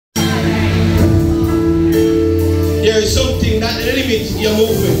is something that limits your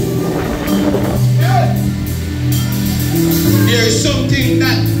movement. There is something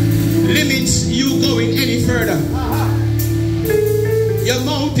that limits you going any further. Your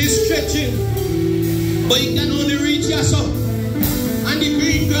mouth is stretching, but you can only reach yourself. And the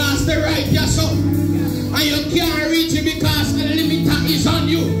green grass, the right yourself. And you can't reach it because the limiter is on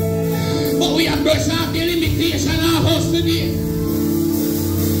you. But we have brushed off the limitation of us today.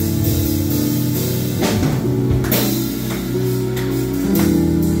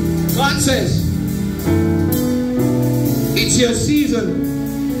 God says, it's your season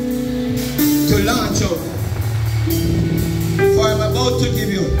to launch out. For I'm about to give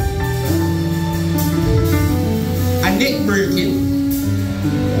you a neck breaking,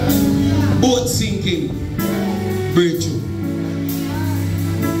 boat sinking breakthrough.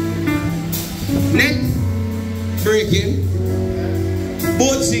 Neck breaking,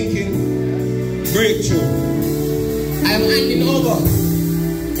 boat sinking breakthrough. I'm handing over,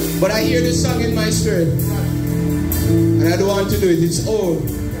 but I hear this song in my spirit, and I don't want to do it. It's old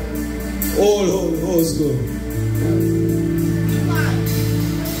school.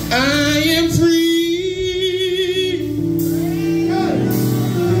 I am free.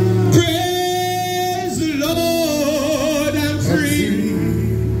 Praise the Lord, I'm free.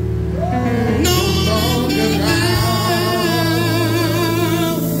 No longer bound.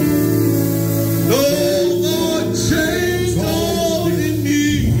 No more chains holding me.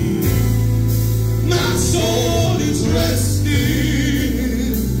 My soul is resting.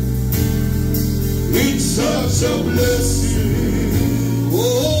 It's such a blessing.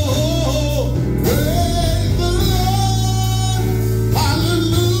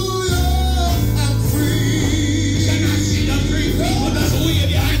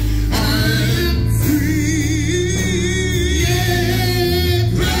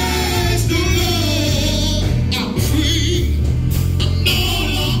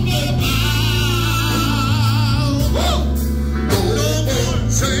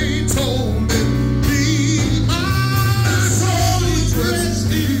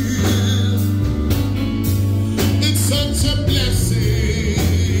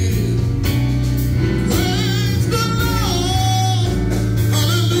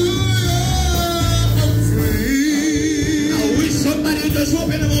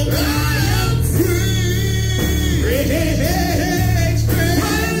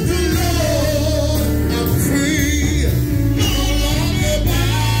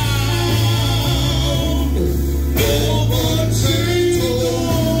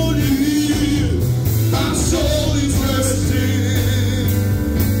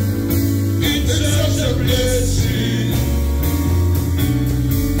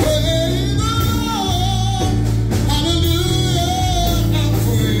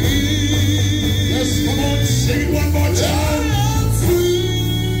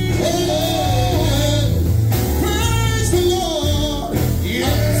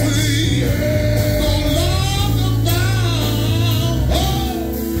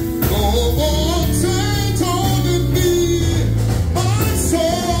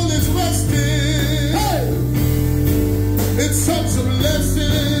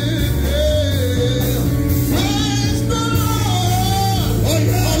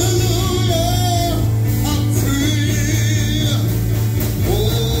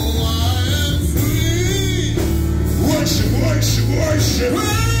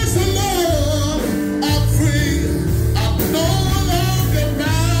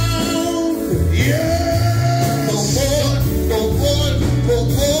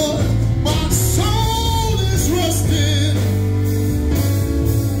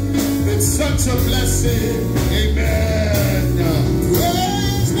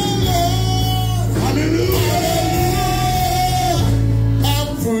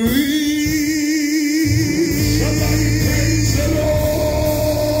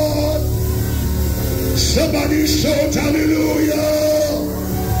 Somebody shout hallelujah.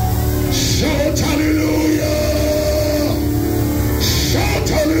 Shout hallelujah. Shout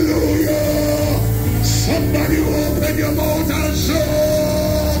hallelujah. Somebody open your mouth and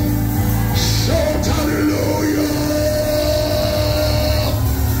shout. Shout hallelujah.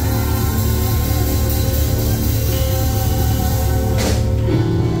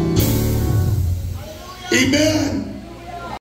 Amen.